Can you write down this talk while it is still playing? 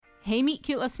Hey, Meet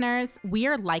Cute listeners, we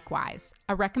are Likewise,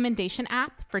 a recommendation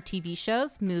app for TV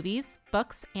shows, movies,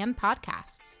 books, and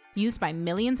podcasts, used by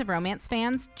millions of romance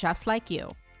fans just like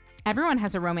you. Everyone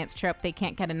has a romance trope they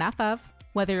can't get enough of.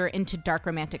 Whether you're into dark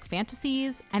romantic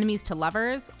fantasies, enemies to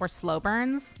lovers, or slow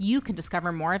burns, you can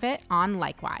discover more of it on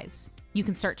Likewise. You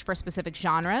can search for specific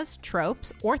genres,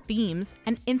 tropes, or themes,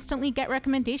 and instantly get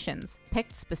recommendations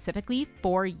picked specifically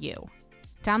for you.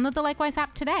 Download the Likewise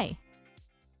app today.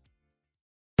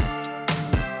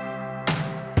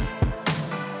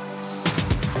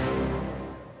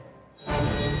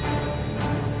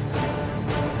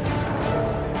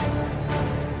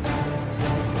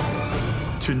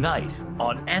 Tonight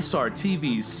on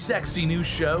SRTV's sexy new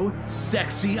show,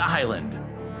 Sexy Island,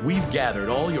 we've gathered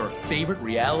all your favorite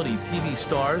reality TV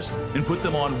stars and put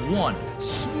them on one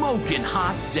smoking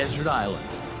hot desert island.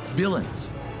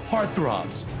 Villains,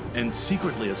 heartthrobs, and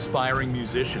secretly aspiring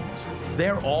musicians.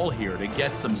 They're all here to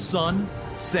get some sun,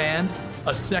 sand,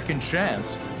 a second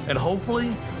chance, and hopefully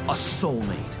a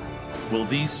soulmate. Will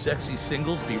these sexy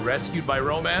singles be rescued by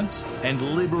romance and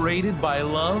liberated by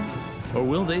love? Or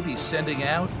will they be sending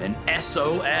out an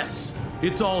SOS?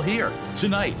 It's all here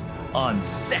tonight on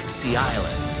Sexy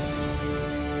Island.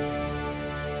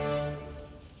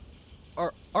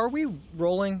 Are we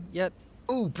rolling yet?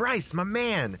 Ooh, Bryce, my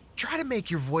man. Try to make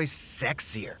your voice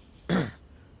sexier.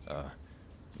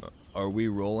 Are we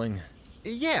rolling?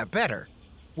 Yeah, better.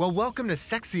 Well, welcome to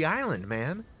Sexy Island,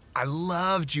 man. I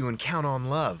loved you in Count on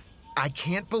Love. I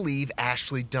can't believe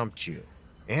Ashley dumped you.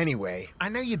 Anyway, I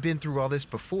know you've been through all this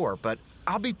before, but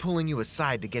I'll be pulling you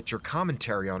aside to get your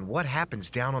commentary on what happens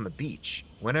down on the beach.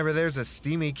 Whenever there's a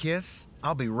steamy kiss,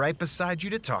 I'll be right beside you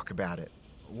to talk about it.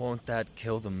 Won't that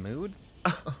kill the mood?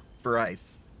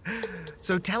 Bryce.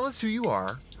 So tell us who you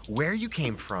are, where you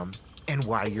came from, and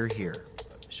why you're here.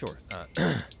 Sure.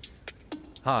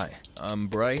 Hi, I'm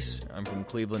Bryce. I'm from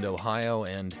Cleveland, Ohio,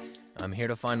 and I'm here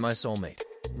to find my soulmate.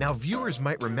 Now, viewers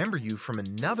might remember you from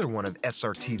another one of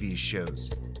SRTV's shows.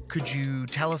 Could you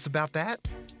tell us about that?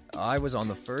 I was on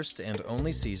the first and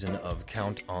only season of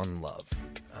Count on Love.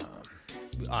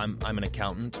 I'm an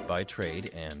accountant by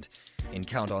trade, and in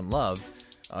Count on Love,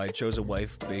 I chose a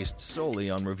wife based solely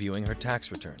on reviewing her tax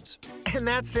returns. And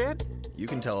that's it? You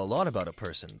can tell a lot about a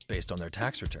person based on their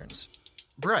tax returns.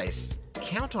 Bryce,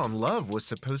 Count on Love was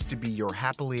supposed to be your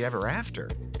happily ever after,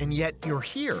 and yet you're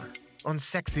here on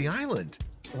Sexy Island.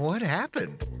 What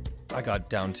happened? I got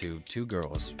down to two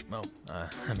girls.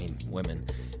 Women.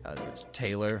 There's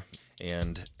Taylor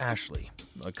and Ashley,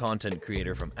 a content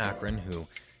creator from Akron who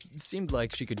seemed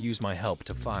like she could use my help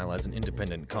to file as an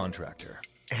independent contractor.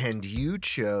 And you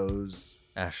chose...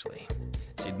 Ashley.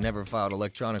 She'd never filed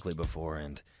electronically before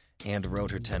and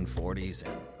wrote her 1040s,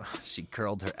 and she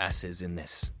curled her S's in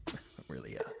this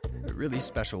really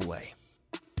special way.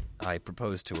 I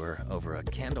proposed to her over a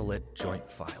candlelit joint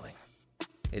filing.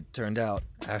 It turned out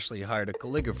Ashley hired a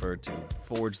calligrapher to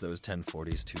forge those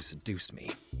 1040s to seduce me,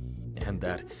 and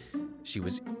that she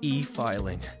was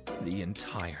e-filing the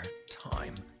entire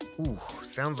time. Ooh,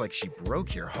 sounds like she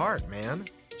broke your heart, man.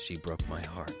 She broke my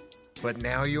heart. But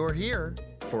now you're here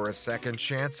for a second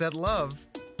chance at love.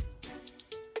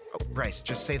 Oh, Bryce,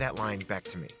 just say that line back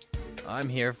to me. I'm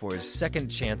here for a second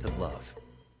chance at love.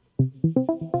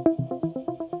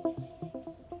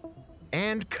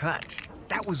 And cut.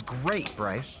 That was great,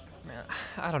 Bryce.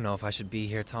 I don't know if I should be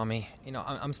here, Tommy.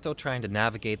 I'm still trying to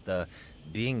navigate the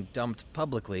being dumped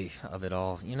publicly of it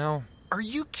all, Are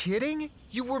you kidding?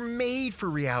 You were made for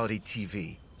reality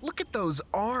TV. Look at those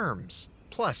arms.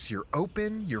 Plus, you're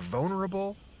open, you're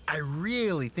vulnerable. I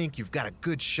really think you've got a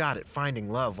good shot at finding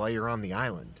love while you're on the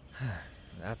island.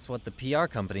 That's what the PR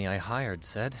company I hired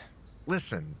said.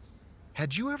 Listen,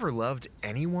 had you ever loved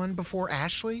anyone before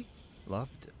Ashley?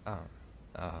 Loved?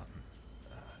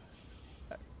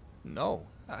 No.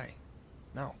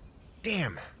 No.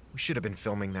 Damn, we should have been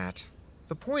filming that.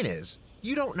 The point is,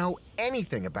 you don't know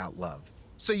anything about love,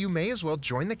 so you may as well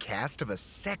join the cast of a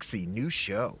sexy new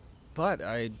show. But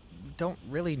I don't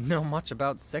really know much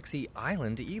about Sexy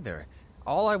Island either.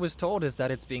 All I was told is that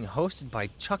it's being hosted by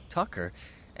Chuck Tucker,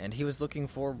 and he was looking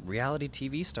for reality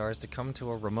TV stars to come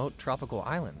to a remote tropical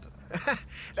island.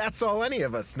 That's all any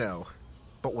of us know.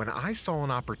 But when I saw an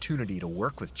opportunity to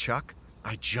work with Chuck,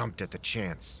 I jumped at the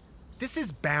chance. This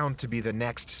is bound to be the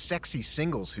next Sexy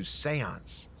Singles Who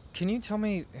Seance. Can you tell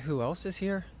me who else is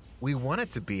here? We want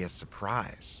it to be a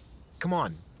surprise. Come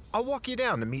on, I'll walk you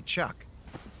down to meet Chuck.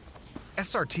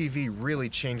 SRTV really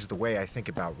changed the way I think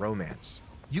about romance.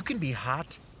 You can be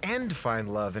hot and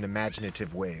find love in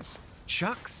imaginative ways.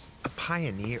 Chuck's a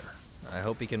pioneer. I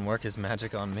hope he can work his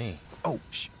magic on me. Oh,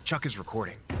 Chuck is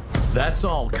recording. That's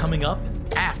all coming up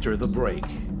after the break.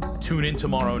 Tune in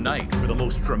tomorrow night for the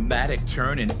most dramatic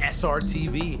turn in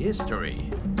SRTV history.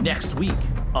 Next week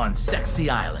on Sexy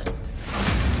Island.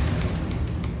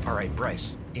 All right,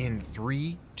 Bryce, in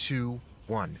 3, 2,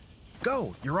 1.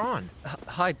 Go, you're on.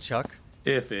 Hi, Chuck.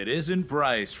 If it isn't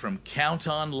Bryce from Count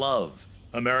on Love,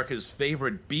 America's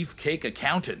favorite beefcake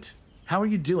accountant. How are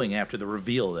you doing after the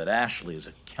reveal that Ashley is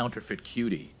a counterfeit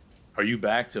cutie? Are you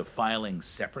back to filing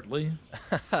separately?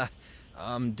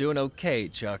 I'm doing okay,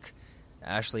 Chuck.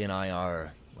 Ashley and I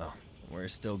are, well, we're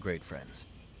still great friends.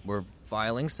 We're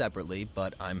filing separately,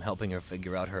 but I'm helping her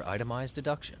figure out her itemized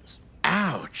deductions.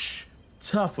 Ouch!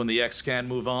 Tough when the ex can't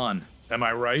move on. Am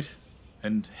I right?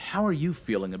 And how are you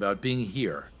feeling about being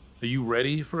here? Are you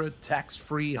ready for a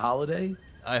tax-free holiday?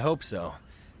 I hope so.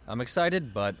 I'm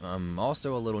excited, but I'm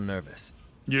also a little nervous.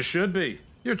 You should be.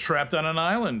 You're trapped on an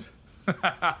island.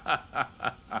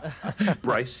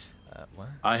 Bryce, What?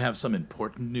 I have some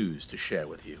important news to share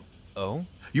with you. Oh?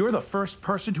 You're the first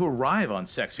person to arrive on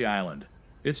Sexy Island.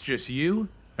 It's just you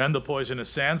and the poisonous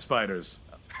sand spiders.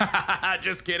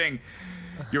 Just kidding.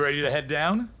 You ready to head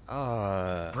down?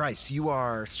 Bryce, you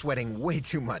are sweating way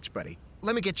too much, buddy.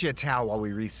 Let me get you a towel while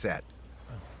we reset.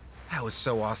 That was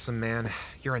so awesome, man.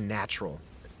 You're a natural.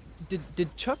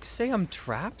 Did Chuck say I'm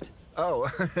trapped? Oh,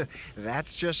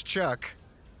 that's just Chuck.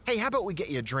 Hey, how about we get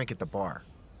you a drink at the bar?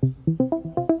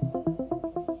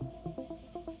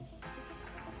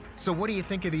 So what do you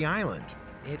think of the island?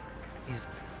 It is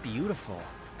beautiful.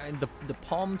 And the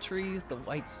palm trees, the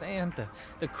white sand,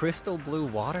 the crystal blue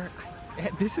water.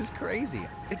 This is crazy.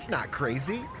 It's not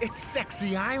crazy. It's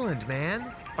Sexy Island,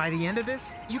 man. By the end of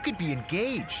this, you could be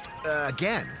engaged.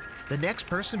 Again. The next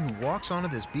person who walks onto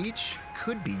this beach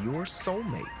could be your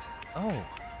soulmate. Oh,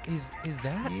 is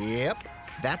that? Yep,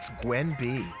 that's Gwen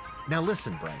B. Now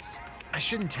listen, Bryce. I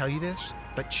shouldn't tell you this,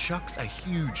 but Chuck's a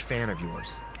huge fan of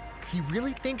yours. He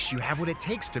really thinks you have what it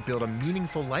takes to build a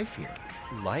meaningful life here.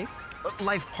 Life?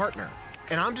 Life partner.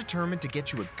 And I'm determined to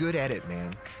get you a good edit,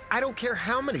 man. I don't care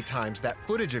how many times that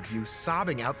footage of you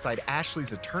sobbing outside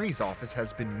Ashley's attorney's office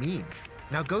has been memed.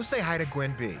 Now go say hi to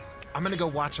Gwen B. I'm gonna go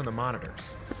watch on the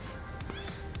monitors.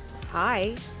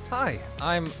 Hi. Hi,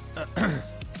 I'm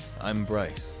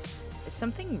Bryce. Is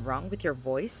something wrong with your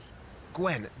voice?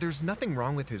 Gwen, there's nothing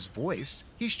wrong with his voice.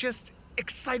 He's just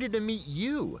excited to meet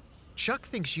you. Chuck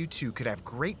thinks you two could have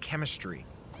great chemistry.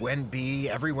 Gwen B,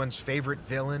 everyone's favorite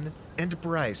villain, and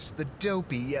Bryce, the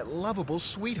dopey yet lovable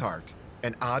sweetheart.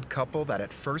 An odd couple that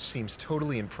at first seems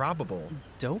totally improbable.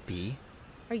 Dopey?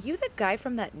 Are you the guy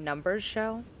from that Numbers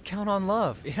show? Count on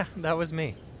Love. Yeah, that was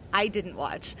me. I didn't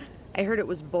watch. I heard it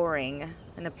was boring,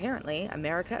 and apparently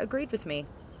America agreed with me.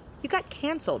 You got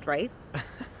canceled, right?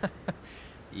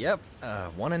 Yep,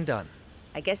 one and done.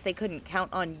 I guess they couldn't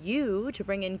count on you to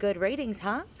bring in good ratings,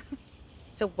 huh?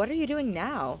 So what are you doing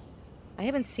now? I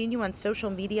haven't seen you on social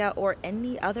media or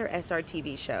any other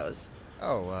SRTV shows.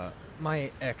 Oh, my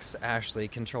ex, Ashley,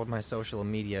 controlled my social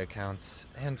media accounts,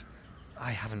 and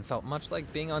I haven't felt much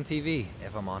like being on TV,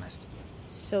 if I'm honest.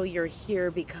 So you're here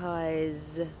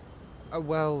because...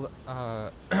 I'm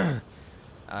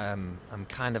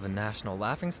kind of a national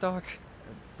laughingstock.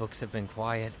 Books have been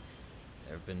quiet.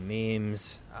 There have been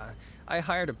memes. I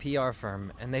hired a PR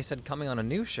firm, and they said coming on a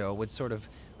new show would sort of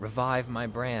revive my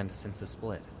brand since the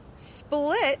split.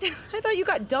 Split? I thought you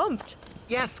got dumped.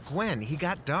 Yes, Gwen, he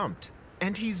got dumped.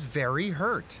 And he's very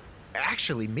hurt.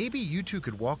 Actually, maybe you two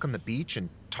could walk on the beach and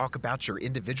talk about your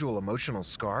individual emotional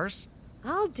scars?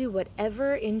 I'll do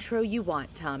whatever intro you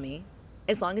want, Tommy.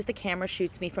 As long as the camera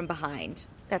shoots me from behind.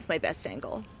 That's my best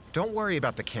angle. Don't worry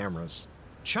about the cameras.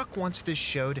 Chuck wants this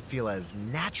show to feel as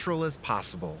natural as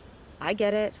possible. I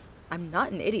get it. I'm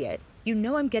not an idiot. You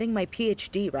know I'm getting my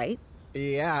PhD, right?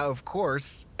 Yeah, of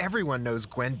course. Everyone knows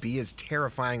Gwen B is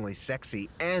terrifyingly sexy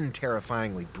and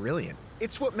terrifyingly brilliant.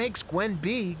 It's what makes Gwen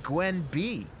B Gwen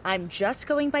B. I'm just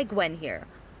going by Gwen here.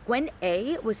 Gwen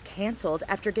A was canceled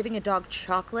after giving a dog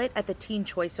chocolate at the Teen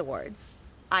Choice Awards.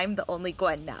 I'm the only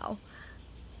Gwen now.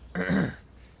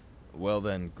 Well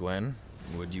then, Gwen,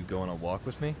 would you go on a walk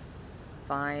with me?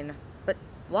 Fine. But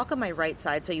walk on my right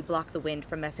side so you block the wind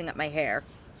from messing up my hair.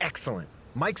 Excellent.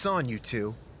 Mic's on, you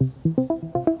two.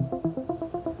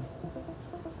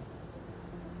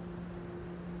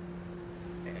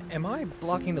 Am I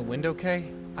blocking the wind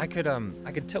okay? I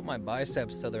could tilt my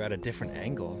biceps so they're at a different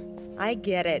angle. I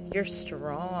get it. You're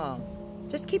strong.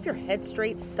 Just keep your head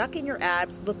straight, suck in your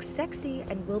abs, look sexy,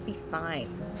 and we'll be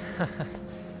fine.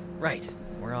 Right.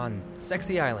 We're on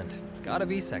Sexy Island. Gotta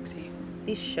be sexy.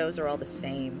 These shows are all the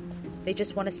same. They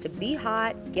just want us to be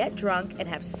hot, get drunk, and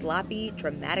have sloppy,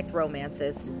 dramatic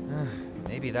romances.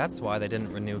 Maybe that's why they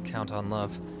didn't renew Count on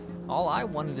Love. All I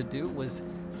wanted to do was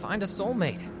find a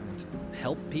soulmate and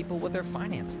help people with their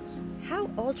finances. How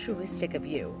altruistic of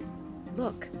you.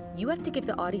 Look, you have to give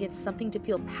the audience something to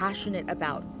feel passionate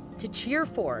about, to cheer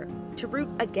for, to root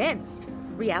against.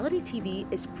 Reality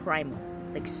TV is primal,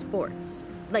 like sports,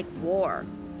 like war.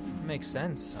 Makes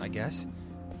sense, I guess.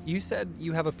 You said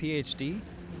you have a PhD?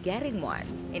 Getting one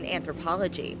in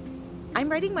anthropology. I'm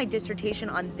writing my dissertation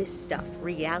on this stuff,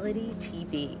 reality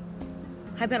TV.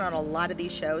 I've been on a lot of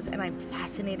these shows and I'm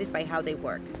fascinated by how they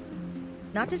work.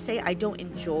 Not to say I don't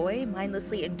enjoy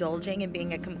mindlessly indulging in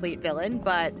being a complete villain,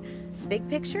 but big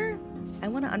picture, I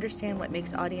want to understand what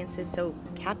makes audiences so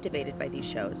captivated by these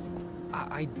shows.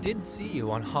 I did see you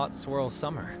on Hot Swirl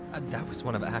Summer. That was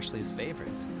one of Ashley's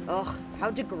favorites. Ugh, how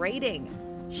degrading.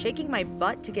 Shaking my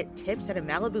butt to get tips at a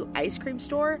Malibu ice cream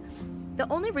store? The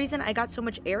only reason I got so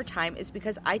much airtime is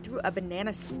because I threw a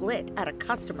banana split at a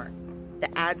customer.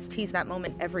 The ads tease that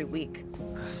moment every week.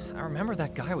 I remember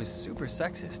that guy was super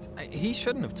sexist. He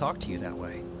shouldn't have talked to you that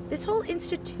way. This whole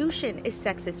institution is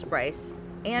sexist, Bryce.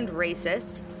 And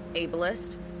racist,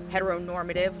 ableist,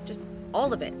 heteronormative, just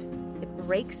all of it. It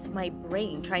breaks my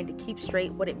brain trying to keep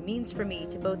straight what it means for me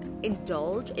to both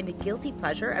indulge in the guilty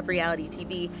pleasure of reality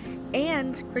TV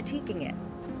and critiquing it.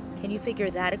 Can you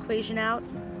figure that equation out,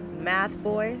 math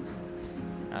boy?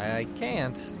 I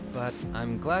can't, but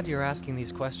I'm glad you're asking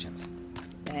these questions.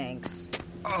 Thanks.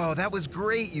 Oh, that was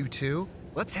great, you two.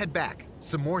 Let's head back.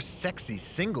 Some more sexy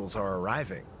singles are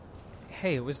arriving.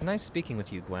 Hey, it was nice speaking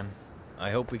with you, Gwen.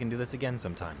 I hope we can do this again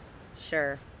sometime.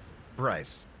 Sure.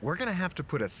 Bryce, we're gonna have to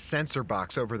put a censor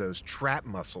box over those trap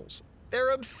muscles.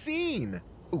 They're obscene.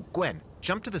 Ooh, Gwen,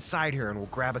 jump to the side here and we'll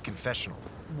grab a confessional.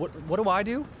 What do I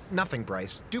do? Nothing,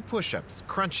 Bryce. Do push-ups,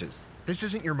 crunches. This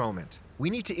isn't your moment. We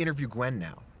need to interview Gwen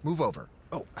now. Move over.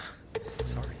 Oh,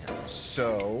 sorry.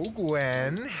 So,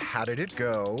 Gwen, how did it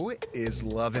go? Is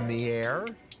love in the air?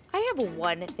 I have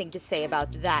one thing to say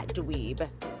about that dweeb.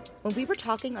 When we were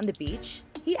talking on the beach,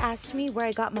 he asked me where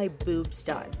I got my boobs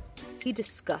done. He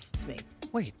disgusts me.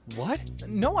 Wait, what?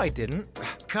 No, I didn't.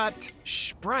 Cut.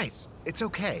 Shh, Bryce. It's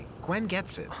okay. Gwen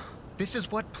gets it. This is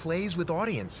what plays with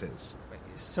audiences.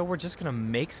 So we're just gonna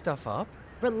make stuff up?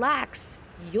 Relax.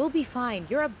 You'll be fine.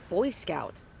 You're a Boy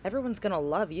Scout. Everyone's gonna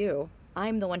love you.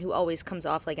 I'm the one who always comes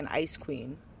off like an ice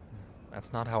queen.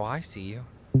 That's not how I see you.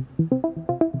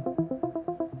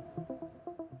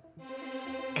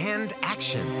 And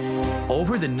action.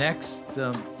 Over the next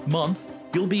month,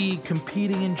 you'll be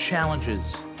competing in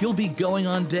challenges. You'll be going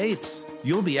on dates.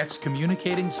 You'll be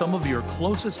excommunicating some of your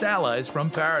closest allies from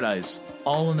paradise,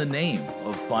 all in the name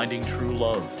of finding true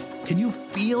love. Can you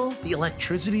feel the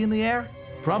electricity in the air?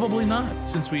 Probably not,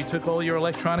 since we took all your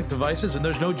electronic devices and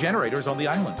there's no generators on the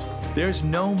island. There's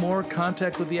no more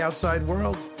contact with the outside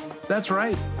world. That's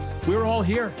right. We're all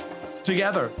here,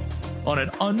 together, on an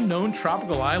unknown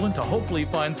tropical island to hopefully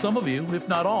find some of you, if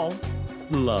not all,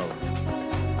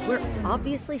 love. We're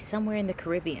obviously somewhere in the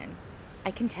Caribbean. I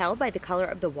can tell by the color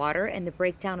of the water and the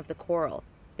breakdown of the coral.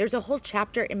 There's a whole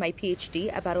chapter in my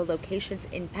PhD about a location's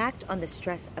impact on the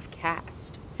stress of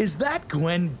cast. Is that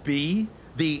Gwen B?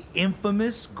 The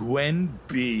infamous Gwen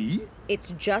B?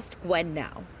 It's just Gwen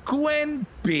now. Gwen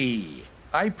B!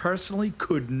 I personally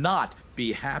could not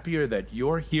be happier that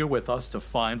you're here with us to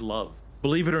find love.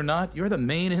 Believe it or not, you're the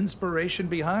main inspiration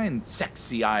behind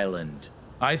Sexy Island.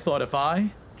 I thought if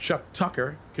I, Chuck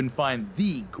Tucker, can find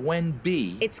the Gwen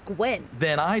B... It's Gwen.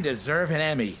 Then I deserve an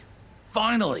Emmy.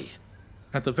 Finally!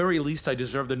 At the very least, I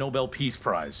deserve the Nobel Peace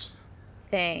Prize.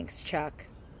 Thanks, Chuck.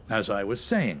 As I was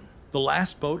saying, the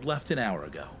last boat left an hour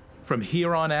ago. From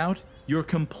here on out, you're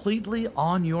completely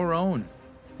on your own.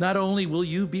 Not only will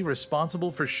you be responsible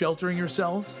for sheltering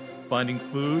yourselves, finding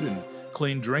food and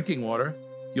clean drinking water,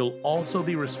 you'll also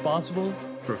be responsible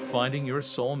for finding your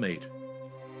soulmate.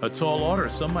 A tall order,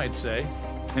 some might say.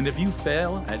 And if you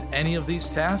fail at any of these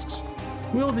tasks,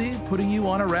 we'll be putting you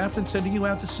on a raft and sending you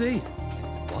out to sea.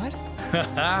 What?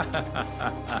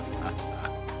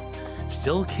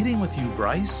 Still kidding with you,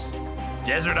 Bryce.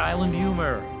 Desert Island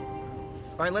humor.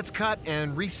 All right, let's cut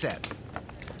and reset.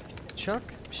 Chuck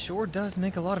sure does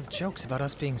make a lot of jokes about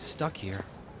us being stuck here.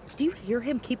 Do you hear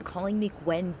him keep calling me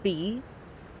Gwen B?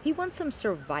 He wants some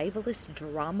survivalist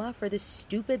drama for this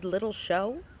stupid little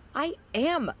show? I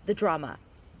am the drama.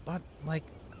 But,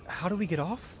 how do we get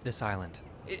off this island?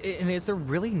 And is there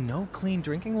really no clean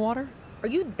drinking water? Are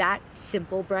you that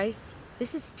simple, Bryce?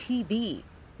 This is TV.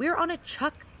 We're on a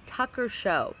Chuck Tucker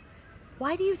show.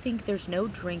 Why do you think there's no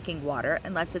drinking water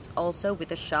unless it's also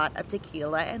with a shot of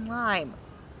tequila and lime?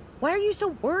 Why are you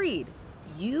so worried?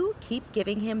 You keep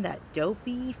giving him that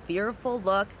dopey, fearful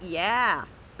look. Yeah,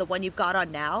 the one you've got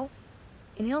on now.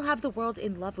 and he'll have the world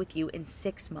in love with you in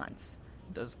 6 months.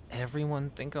 Does everyone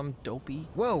think I'm dopey?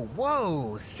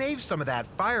 Whoa. Save some of that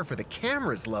fire for the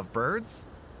cameras, lovebirds.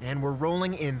 And we're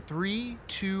rolling in 3,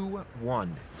 2,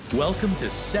 1. Welcome to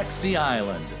Sexy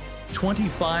Island.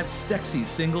 25 sexy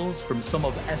singles from some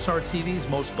of SRTV's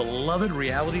most beloved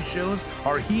reality shows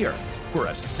are here for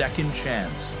a second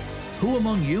chance. Who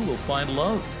among you will find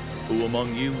love? Who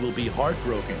among you will be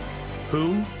heartbroken?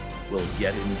 Who will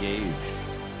get engaged?